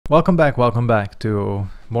Welcome back to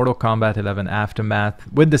Mortal Kombat 11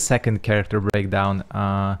 Aftermath with the second character breakdown.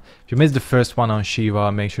 If you missed the first one on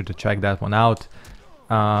Shiva, make sure to check that one out.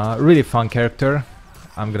 Really fun character.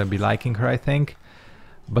 I'm gonna be liking her, I think.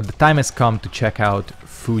 But the time has come to check out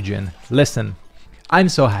Fujin. Listen, I'm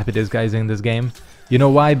so happy this guy's in this game. You know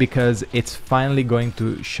why? Because it's finally going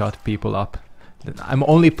to shut people up. I'm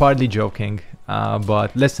only partly joking,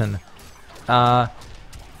 but listen.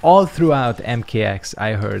 All throughout MKX,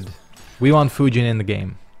 I heard, we want Fujin in the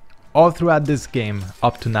game. All throughout this game,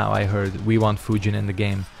 up to now, I heard, we want Fujin in the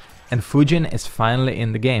game. And Fujin is finally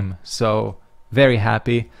in the game, so very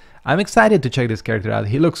happy. I'm excited to check this character out.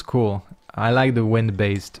 He looks cool. I like the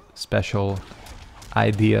wind-based special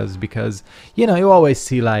ideas because, you know, you always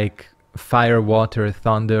see like fire, water,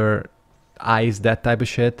 thunder, ice, that type of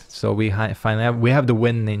shit. So we finally have the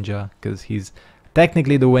wind ninja because he's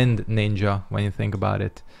technically the wind ninja when you think about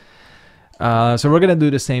it. So we're gonna do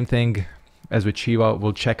the same thing as with Shiva.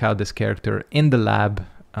 We'll check out this character in the lab.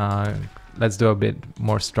 Let's do a bit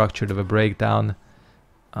more structured of a breakdown.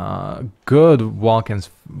 Good walk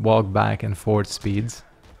back and forth speeds.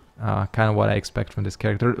 Kind of what I expect from this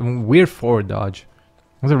character. Weird forward dodge.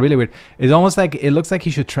 It was really weird. It's almost like it looks like he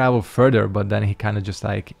should travel further, but then he kind of just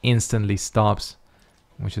like instantly stops,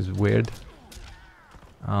 which is weird.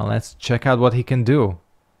 Let's check out what he can do.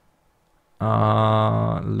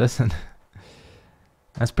 Listen.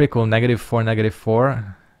 That's pretty cool. -4,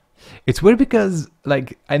 -4. It's weird because,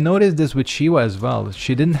 like, I noticed this with Shiva as well.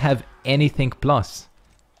 She didn't have anything plus.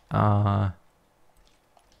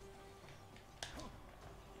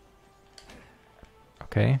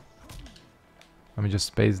 Okay. Let me just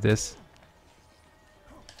space this.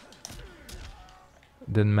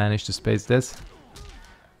 Didn't manage to space this.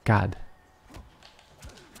 God.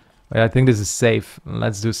 Wait, I think this is safe.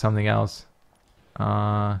 Let's do something else.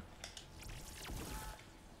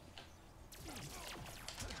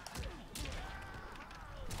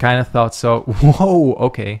 Kind of thought so. Whoa,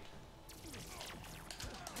 okay.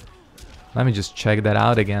 Let me just check that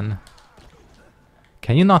out again.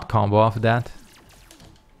 Can you not combo off that?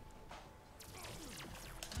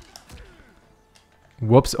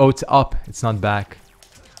 Whoops. Oh, it's up. It's not back.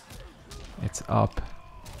 It's up.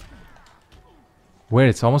 Weird.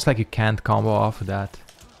 It's almost like you can't combo off of that.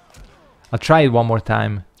 I'll try it one more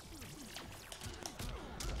time.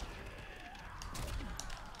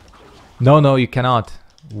 No, you cannot.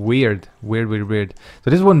 Weird. So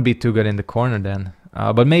this wouldn't be too good in the corner then.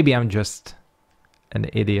 But maybe I'm just an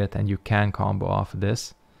idiot and you can combo off of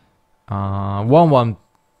this. 1-1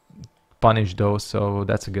 punish though, so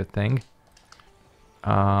that's a good thing.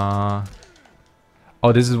 Oh,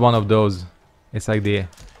 this is one of those. It's like the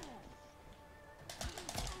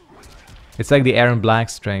Aaron Black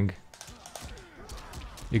string.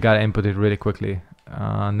 You gotta input it really quickly.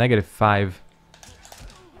 -5.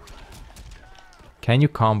 Can you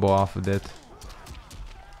combo off of it?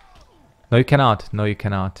 No, you cannot. No, you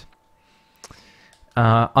cannot.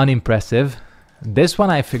 Unimpressive. This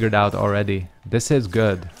one I figured out already. This is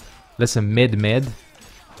good. Listen, mid.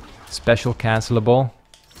 Special cancelable.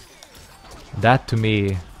 That to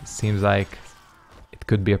me seems like it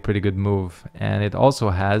could be a pretty good move. And it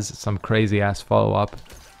also has some crazy ass follow-up.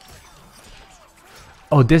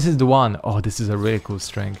 Oh, this is the one. Oh, this is a really cool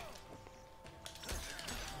string.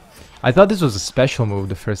 I thought this was a special move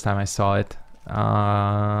the first time I saw it.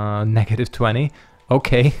 -20.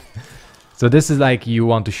 Okay. So this is like you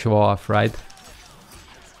want to show off, right?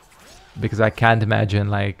 Because I can't imagine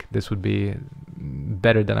like this would be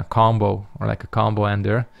better than a combo or like a combo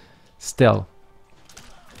ender. Still.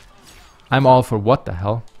 I'm all for what the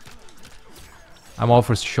hell? I'm all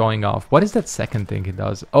for showing off. What is that second thing he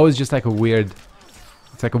does? Oh, it's just like a weird...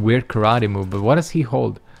 It's like a weird karate move. But what does he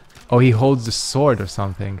hold? Oh, he holds the sword or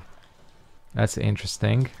something. That's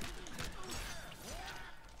interesting.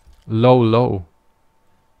 Low.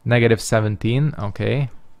 -17. Okay.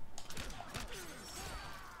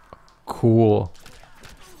 Cool.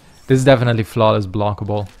 This is definitely flawless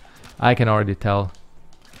blockable. I can already tell.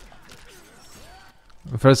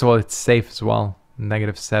 First of all, it's safe as well.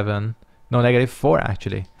 -7. No, -4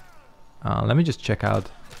 actually. Let me just check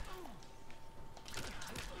out.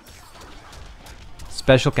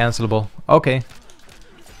 Special cancelable. Okay.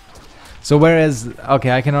 So whereas,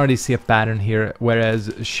 okay, I can already see a pattern here,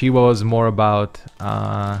 whereas Shiva was more about,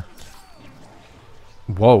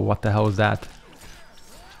 whoa, what the hell was that?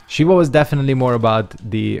 Shiva was definitely more about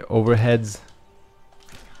the overheads.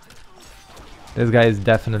 This guy is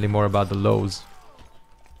definitely more about the lows.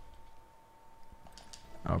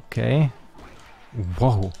 Okay.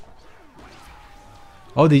 Whoa.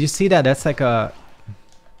 Oh, did you see that? That's like a...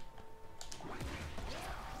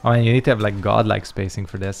 I mean, you need to have like godlike spacing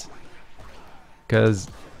for this. Because...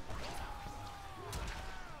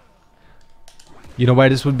 You know where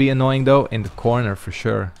this would be annoying though? In the corner for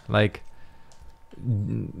sure. Like...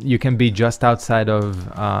 You can be just outside of...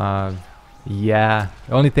 yeah.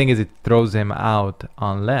 The only thing is it throws him out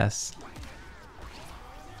unless...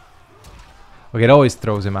 Okay, it always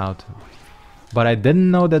throws him out. But I didn't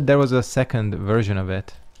know that there was a second version of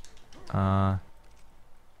it. Or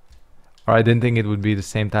I didn't think it would be the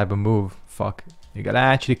same type of move. Fuck. You gotta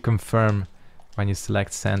actually confirm when you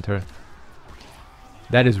select center.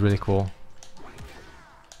 That is really cool.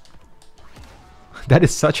 That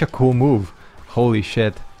is such a cool move. Holy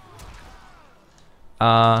shit.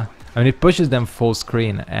 I mean, it pushes them full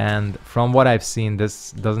screen. And from what I've seen,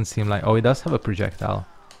 this doesn't seem like... Oh, it does have a projectile.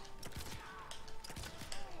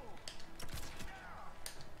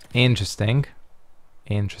 Interesting.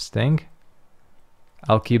 Interesting.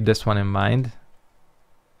 I'll keep this one in mind.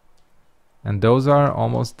 And those are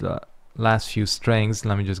almost the last few strings.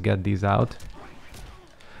 Let me just get these out.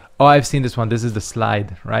 Oh, I've seen this one. This is the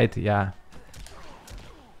slide, right? Yeah.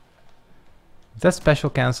 Is that special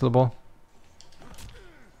cancelable?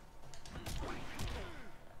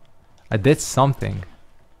 I did something.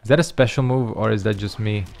 Is that a special move or is that just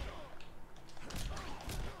me?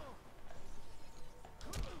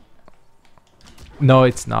 No,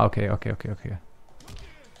 it's not. Okay, okay, okay, okay.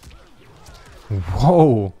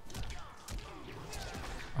 Whoa!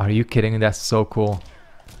 Are you kidding? That's so cool.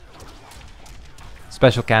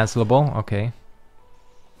 Special cancelable. Okay.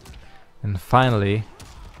 And finally...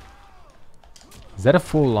 Is that a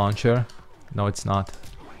full launcher? No, it's not.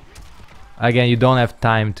 Again, you don't have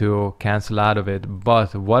time to cancel out of it.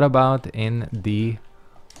 But what about in the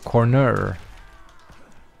corner?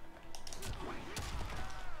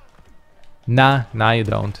 Nah, you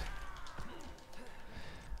don't.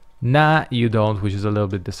 Nah, you don't, which is a little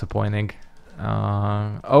bit disappointing.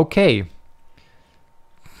 Okay.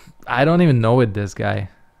 I don't even know with this guy.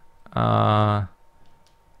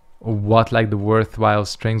 What like the worthwhile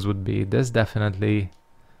strings would be. This definitely.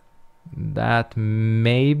 That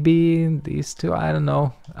maybe these two. I don't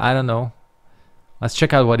know. I don't know. Let's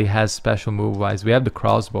check out what he has special move wise. We have the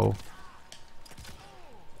crossbow.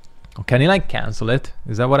 Oh, can he like cancel it?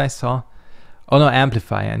 Is that what I saw? Oh no,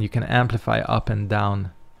 amplify, and you can amplify up and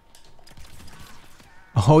down.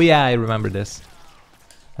 Oh yeah, I remember this.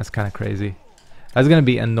 That's kind of crazy. That's gonna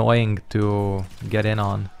be annoying to get in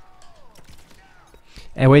on.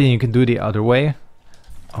 And wait, you can do the other way?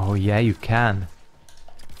 Oh yeah, you can.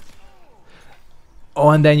 Oh,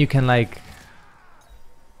 and then you can like...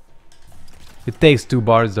 It takes 2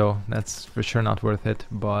 bars though. That's for sure not worth it,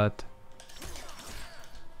 but...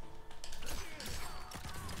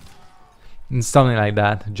 Something like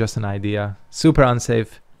that, just an idea. Super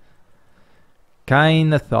unsafe.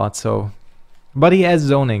 Kinda thought so. But he has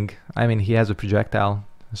zoning. I mean, he has a projectile,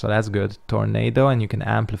 so that's good. Tornado, and you can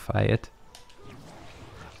amplify it.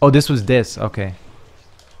 Oh, this was this, okay.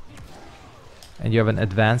 And you have an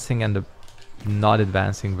advancing and a not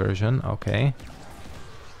advancing version, okay.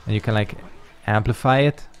 And you can like amplify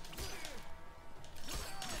it.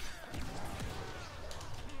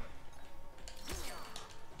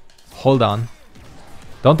 Hold on.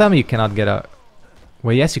 Don't tell me you cannot get a...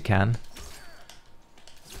 Well, yes you can.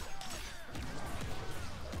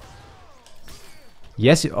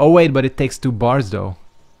 Yes, oh wait, but it takes 2 bars though.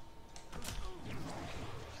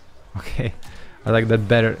 Okay, I like that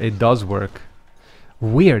better. It does work.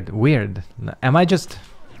 Weird, weird. Am I just...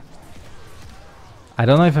 I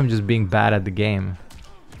don't know if I'm just being bad at the game.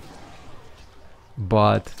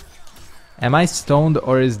 But... Am I stoned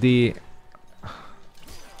or is the...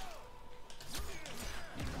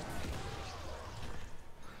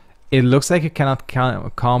 It looks like you cannot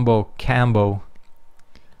combo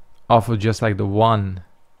off of just like the one,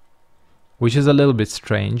 which is a little bit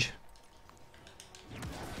strange.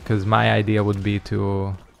 Because my idea would be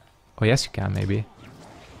to... Oh yes, you can maybe.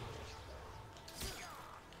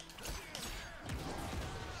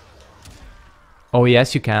 Oh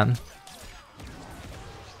yes, you can.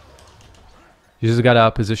 You just gotta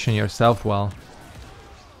position yourself well.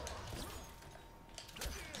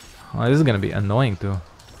 Oh, this is gonna be annoying too.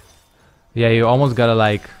 Yeah, you almost gotta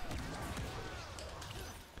like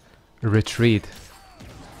retreat.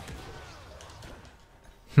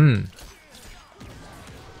 You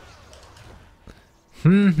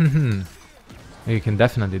can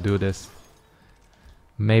definitely do this.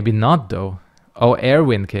 Maybe not though. Oh, air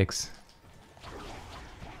wind kicks.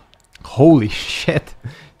 Holy shit.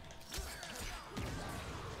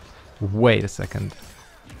 Wait a second.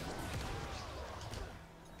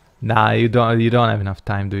 Nah, you don't have enough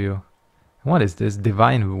time, do you? What is this?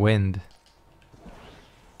 Divine Wind.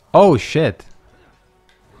 Oh shit.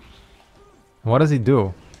 What does he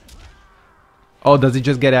do? Oh, does he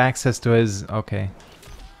just get access to his... Okay.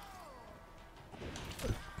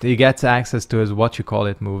 He gets access to his what you call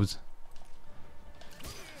it moves.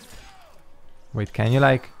 Wait, can you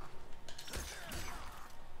like...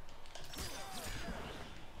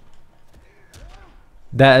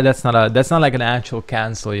 That's not like an actual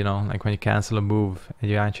cancel, you know, like when you cancel a move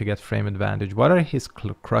and you actually get frame advantage. What are his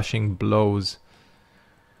crushing blows?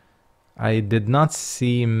 I did not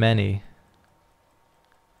see many.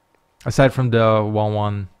 Aside from the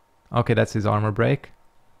 1-1. Okay, that's his armor break.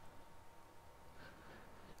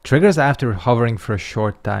 Triggers after hovering for a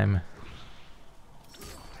short time.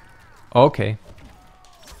 Okay.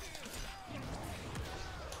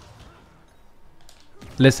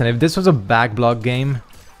 Listen, if this was a back block game,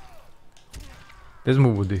 this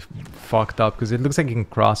move would be fucked up because it looks like you can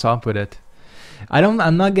cross up with it.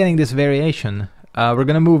 I'm not getting this variation. We're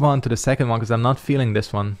gonna move on to the second one because I'm not feeling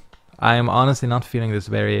this one. I am honestly not feeling this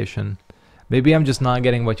variation. Maybe I'm just not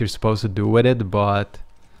getting what you're supposed to do with it, but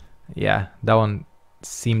yeah, that one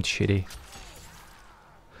seemed shitty.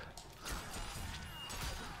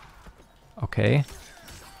 Okay.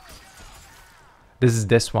 This is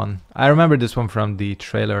this one. I remember this one from the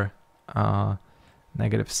trailer.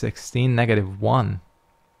 -16, -1.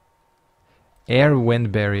 Air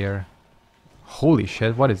wind barrier. Holy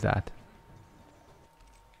shit, what is that?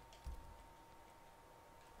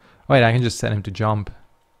 Wait, I can just set him to jump.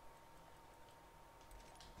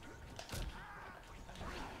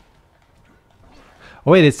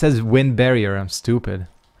 Oh wait, it says wind barrier, I'm stupid.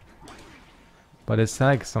 But it's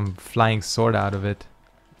like some flying sword out of it.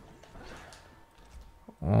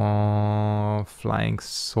 Oh, flying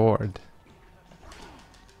sword.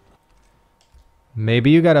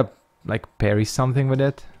 Maybe you gotta like parry something with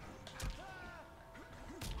it.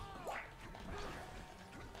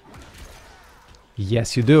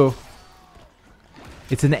 Yes, you do.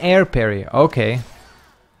 It's an air parry. Okay.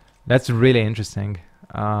 That's really interesting.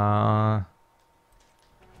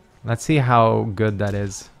 Let's see how good that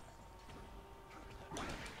is.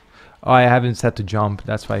 Oh, I haven't set to jump.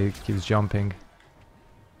 That's why he keeps jumping.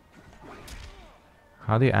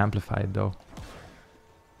 How do you amplify it though?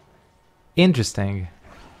 Interesting.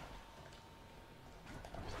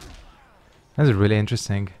 That's really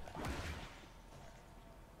interesting.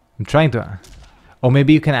 I'm trying to... Oh,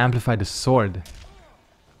 maybe you can amplify the sword.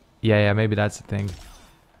 Yeah, maybe that's the thing.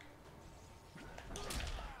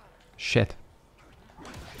 Shit.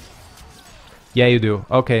 Yeah, you do.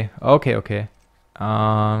 Okay.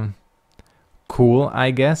 Cool,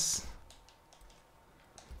 I guess.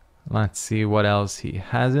 Let's see what else he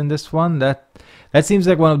has in this one. That seems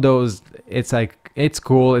like one of those. It's like, it's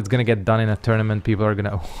cool. It's gonna get done in a tournament. People are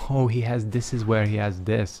gonna, oh, he has, this is where he has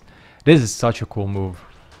this. This is such a cool move.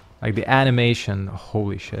 Like the animation,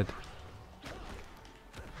 holy shit.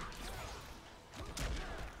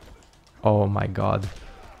 Oh my god.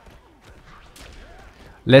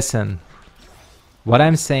 Listen. What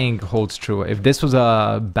I'm saying holds true. If this was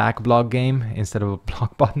a back block game instead of a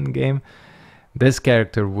block button game, this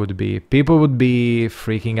character would be... People would be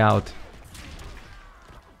freaking out.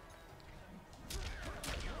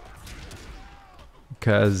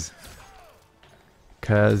 Cause,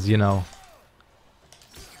 you know...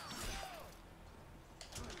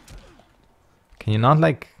 Can you not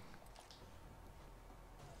like...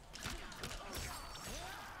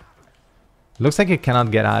 Looks like you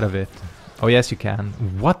cannot get out of it. Oh yes you can.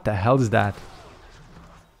 What the hell is that?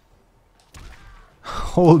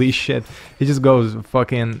 Holy shit. He just goes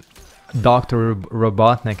fucking Dr.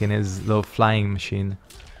 Robotnik in his little flying machine.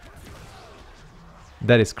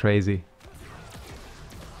 That is crazy.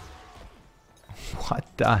 What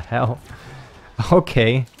the hell?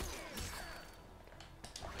 Okay.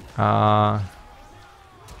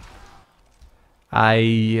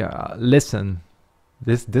 Listen.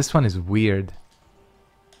 This one is weird.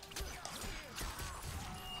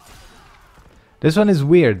 This one is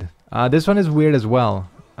weird. This one is weird as well.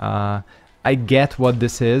 I get what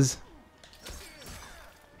this is.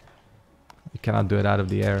 You cannot do it out of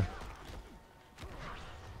the air.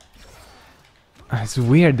 It's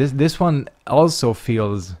weird. This one also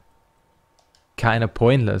feels kind of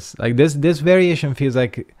pointless. Like this variation feels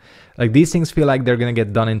like these things feel like they're gonna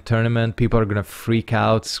get done in tournament. People are gonna freak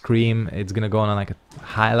out, scream. It's gonna go on like a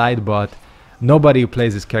highlight, but nobody who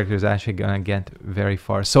plays this character is actually gonna get very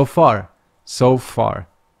far. So far.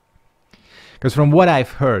 Because from what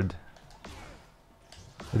I've heard,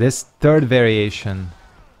 this third variation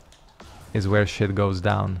is where shit goes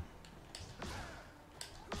down.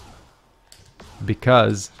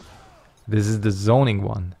 Because This is the zoning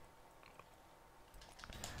one.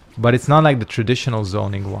 But it's not like the traditional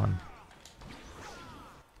zoning one.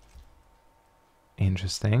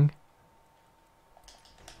 Interesting.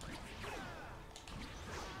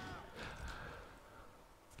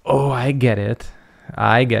 Oh, I get it.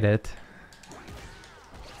 I get it.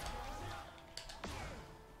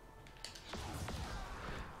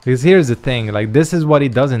 Because here's the thing, like this is what he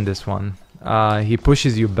does in this one. He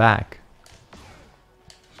pushes you back.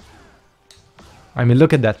 I mean,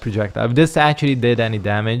 look at that projectile. If this actually did any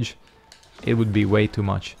damage, it would be way too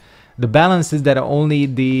much. The balance is that only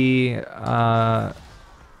the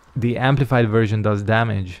amplified version does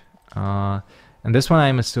damage. And this one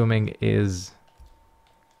I'm assuming is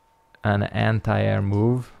an anti-air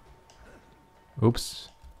move. Oops.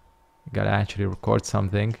 Gotta actually record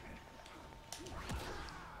something.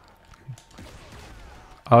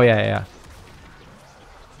 Oh, yeah.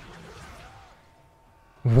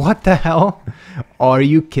 What the hell? Are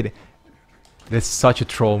you kidding? That's such a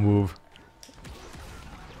troll move.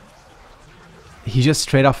 He just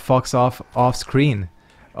straight up fucks off screen.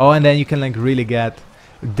 Oh, and then you can like really get...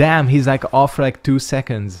 Damn, he's like off for like 2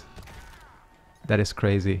 seconds. That is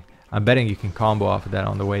crazy. I'm betting you can combo off of that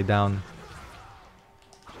on the way down.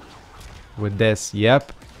 With this,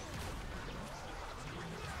 yep.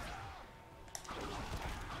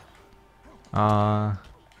 What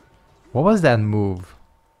was that move?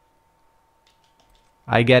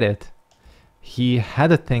 I get it. He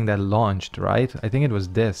had a thing that launched, right? I think it was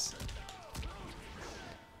this.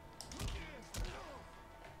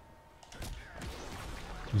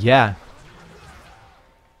 Yeah.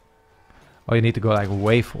 Oh, you need to go like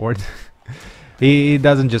way forward. He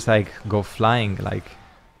doesn't just like go flying like...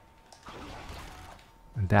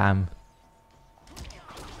 Damn.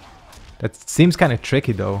 That seems kind of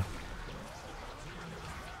tricky though.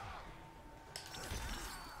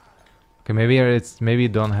 Okay, maybe you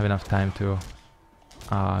don't have enough time to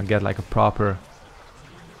get like a proper...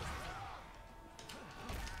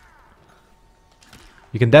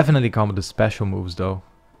 You can definitely combo the special moves though.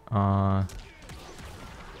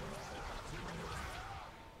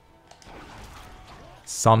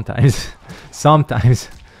 Sometimes. Sometimes.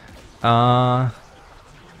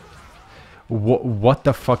 What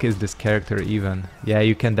the fuck is this character even? Yeah,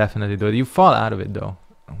 you can definitely do it. You fall out of it though.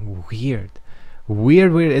 Weird.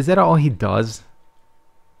 Weird. Is that all he does?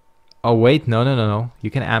 Oh wait, no.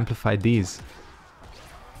 You can amplify these.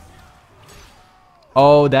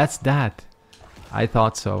 Oh, that's that. I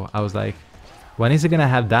thought so. I was like, when is he gonna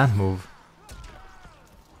have that move?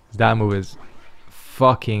 That move is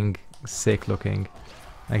fucking sick looking.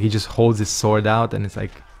 Like he just holds his sword out and it's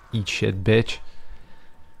like, eat shit, bitch.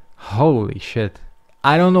 Holy shit.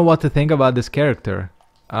 I don't know what to think about this character.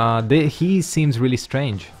 He seems really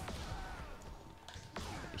strange.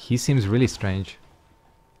 He seems really strange.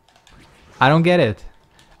 I don't get it.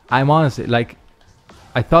 I'm honestly, like,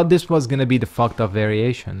 I thought this was gonna be the fucked up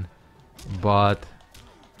variation. But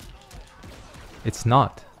it's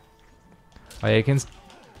not. Oh, yeah, you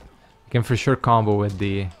can for sure combo with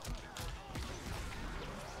the...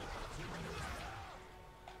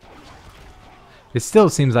 It still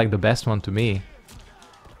seems like the best one to me.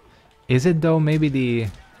 Is it though? Maybe the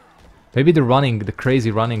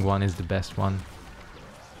crazy running one is the best one.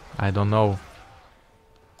 I don't know.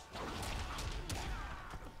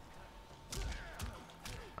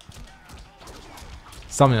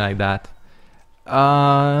 Something like that.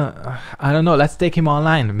 I don't know. Let's take him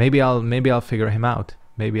online. Maybe I'll figure him out.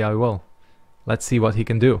 Maybe I will. Let's see what he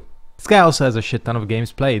can do. This guy also has a shit ton of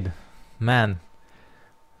games played. Man.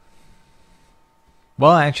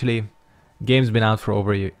 Well, actually, game's been out for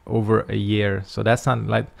over a year, so that's not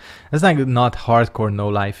not hardcore no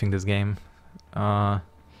lifing this game.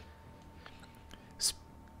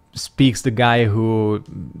 Speaks the guy who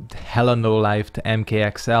hella no lifed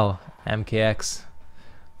MKXL, MKX,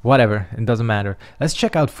 whatever. It doesn't matter. Let's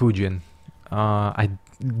check out Fujin. I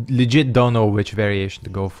legit don't know which variation to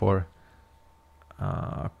go for.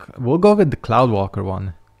 We'll go with the Cloudwalker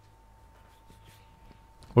one.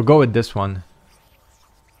 We'll go with this one.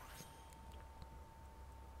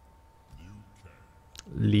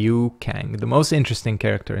 Liu Kang, the most interesting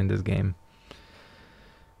character in this game.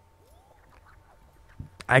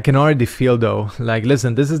 I can already feel though, like,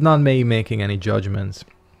 listen, this is not me making any judgments.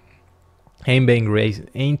 Ain't being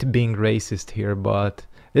racist here, but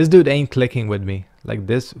this dude ain't clicking with me. Like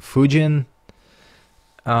this Fujin,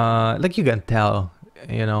 like you can tell,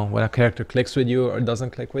 you know, when a character clicks with you or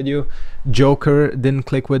doesn't click with you. Joker didn't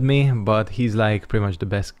click with me, but he's like pretty much the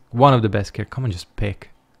best, one of the best characters. Come on, just pick.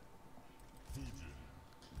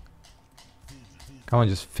 Come on,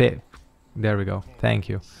 just fit. There we go. Thank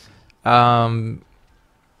you. Um,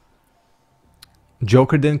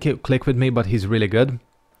 Joker didn't click with me, but he's really good.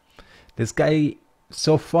 This guy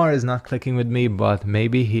so far is not clicking with me, but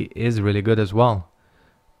maybe he is really good as well.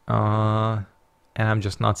 And I'm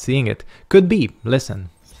just not seeing it. Could be. Listen.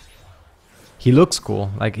 He looks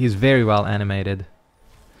cool. Like, he's very well animated.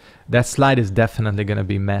 That slide is definitely gonna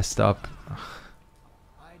be messed up.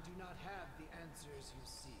 I do not have the answers you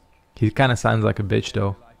seek. He kind of sounds like a bitch,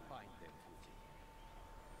 though.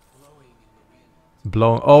 Blowing in the wind.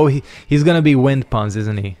 Blow. Oh, he's gonna be wind puns,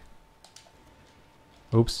 isn't he?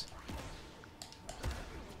 Oops.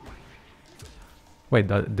 Wait,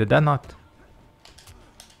 did that not?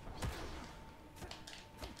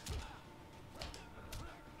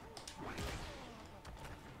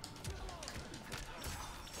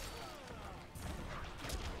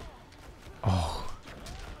 Oh.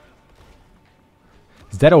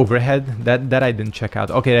 Is that overhead? That I didn't check out.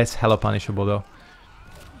 Okay, that's hella punishable though.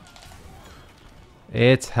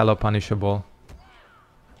 It's hella punishable.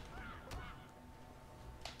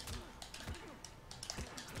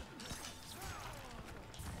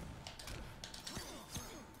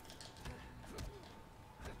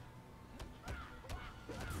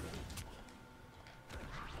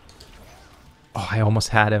 Oh, I almost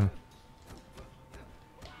had him.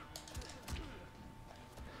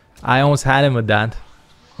 I almost had him with that.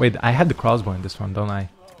 Wait, I had the crossbow in this one, don't I?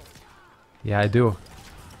 Yeah, I do.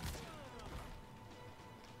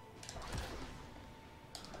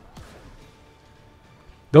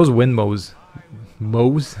 Those wind moves.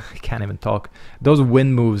 Moves? I can't even talk. Those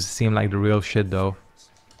wind moves seem like the real shit though.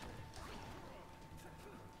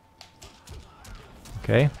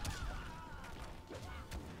 Okay.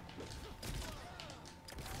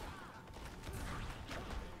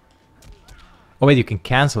 Oh wait, you can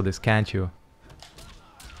cancel this, can't you?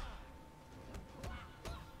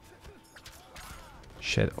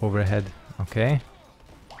 Shit, overhead. Okay.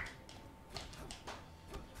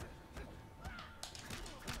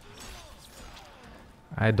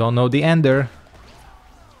 I don't know the ender.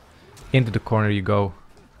 Into the corner you go.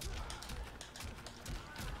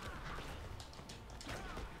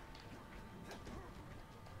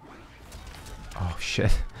 Oh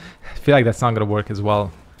shit. I feel like that's not gonna work as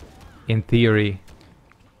well. In theory.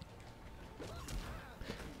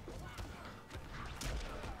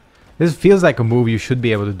 This feels like a move you should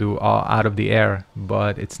be able to do out of the air,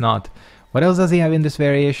 but it's not. What else does he have in this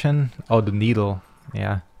variation? Oh, the needle.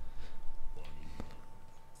 Yeah.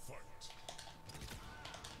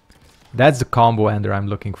 That's the combo ender I'm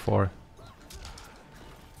looking for.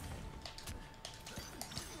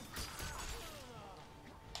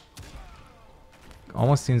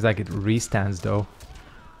 Almost seems like it restands though.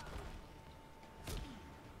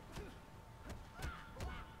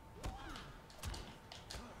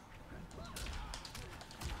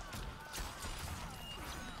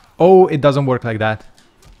 Oh, it doesn't work like that.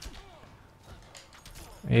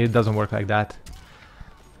 It doesn't work like that.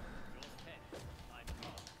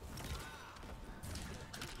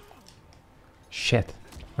 Shit.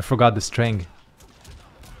 I forgot the string.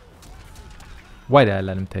 Why did I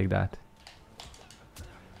let him take that?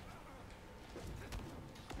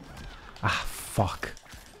 Ah, fuck.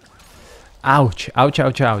 Ouch. Ouch,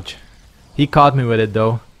 ouch, ouch. He caught me with it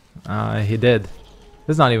though. He did.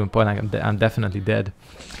 There's not even a point. I'm definitely dead.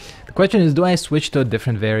 The question is, do I switch to a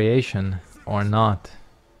different variation or not?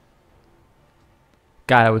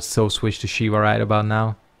 God, I would so switch to Shiva right about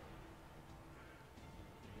now.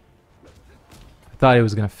 I thought it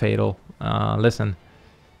was gonna fatal. Listen.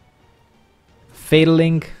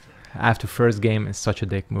 Fataling after first game is such a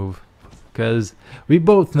dick move. Because we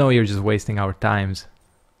both know you're just wasting our times.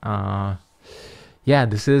 Yeah,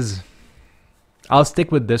 this is... I'll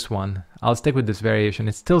stick with this one. I'll stick with this variation.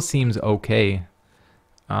 It still seems okay.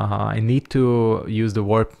 I need to use the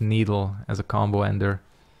warp needle as a combo ender.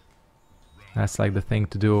 That's like the thing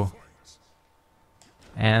to do.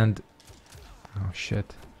 And... oh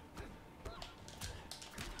shit.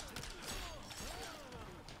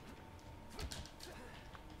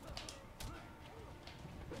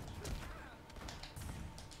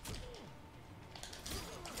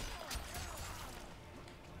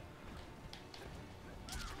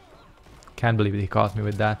 Can't believe he caught me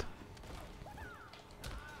with that.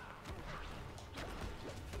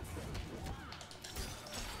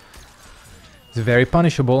 It's very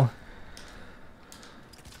punishable.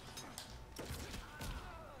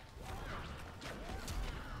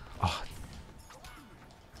 Oh.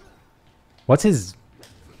 What's his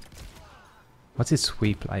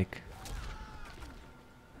sweep like?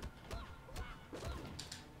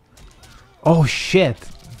 Oh shit.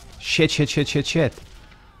 Shit.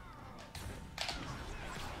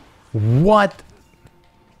 What?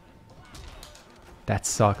 That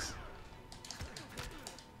sucks.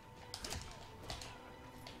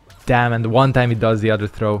 Damn, and one time he does the other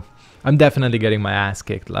throw. I'm definitely getting my ass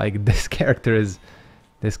kicked. Like, this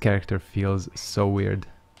character feels so weird.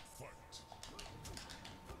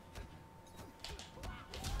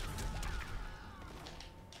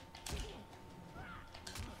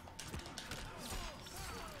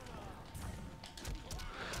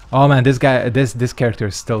 Oh man, this character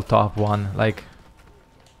is still top 1. Like,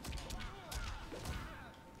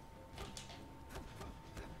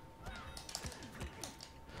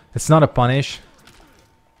 it's not a punish.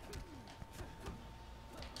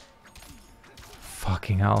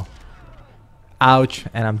 Fucking hell. Ouch,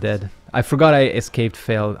 and I'm dead. I forgot I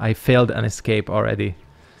failed. I failed an escape already.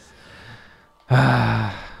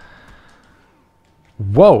 Whoa,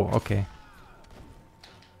 okay.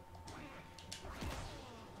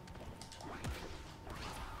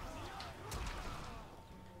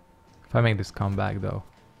 If I make this comeback though.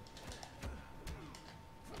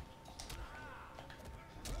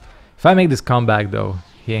 If I make this comeback though,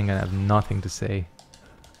 he ain't gonna have nothing to say.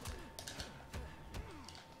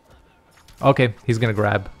 Okay, he's gonna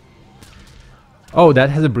grab. Oh, that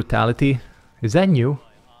has a brutality. Is that new?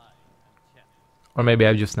 Or maybe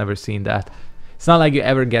I've just never seen that. It's not like you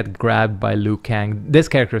ever get grabbed by Liu Kang. This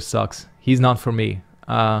character sucks. He's not for me.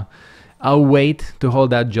 I'll wait to hold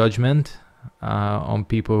that judgment on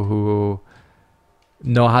people who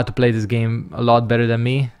know how to play this game a lot better than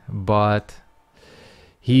me, but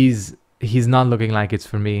he's not looking like it's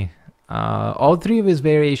for me. All 3 of his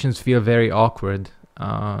variations feel very awkward.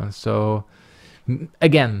 So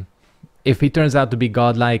again, if he turns out to be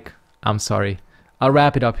godlike, I'm sorry. I'll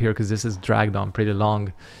wrap it up here because this is dragged on pretty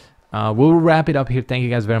long. We'll wrap it up here. Thank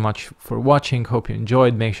you guys very much for watching. Hope you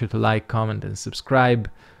enjoyed. Make sure to like, comment, and subscribe.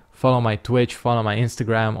 Follow my Twitch, follow my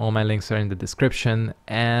Instagram. All my links are in the description.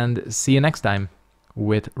 And see you next time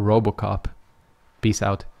with RoboCop. Peace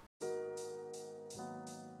out.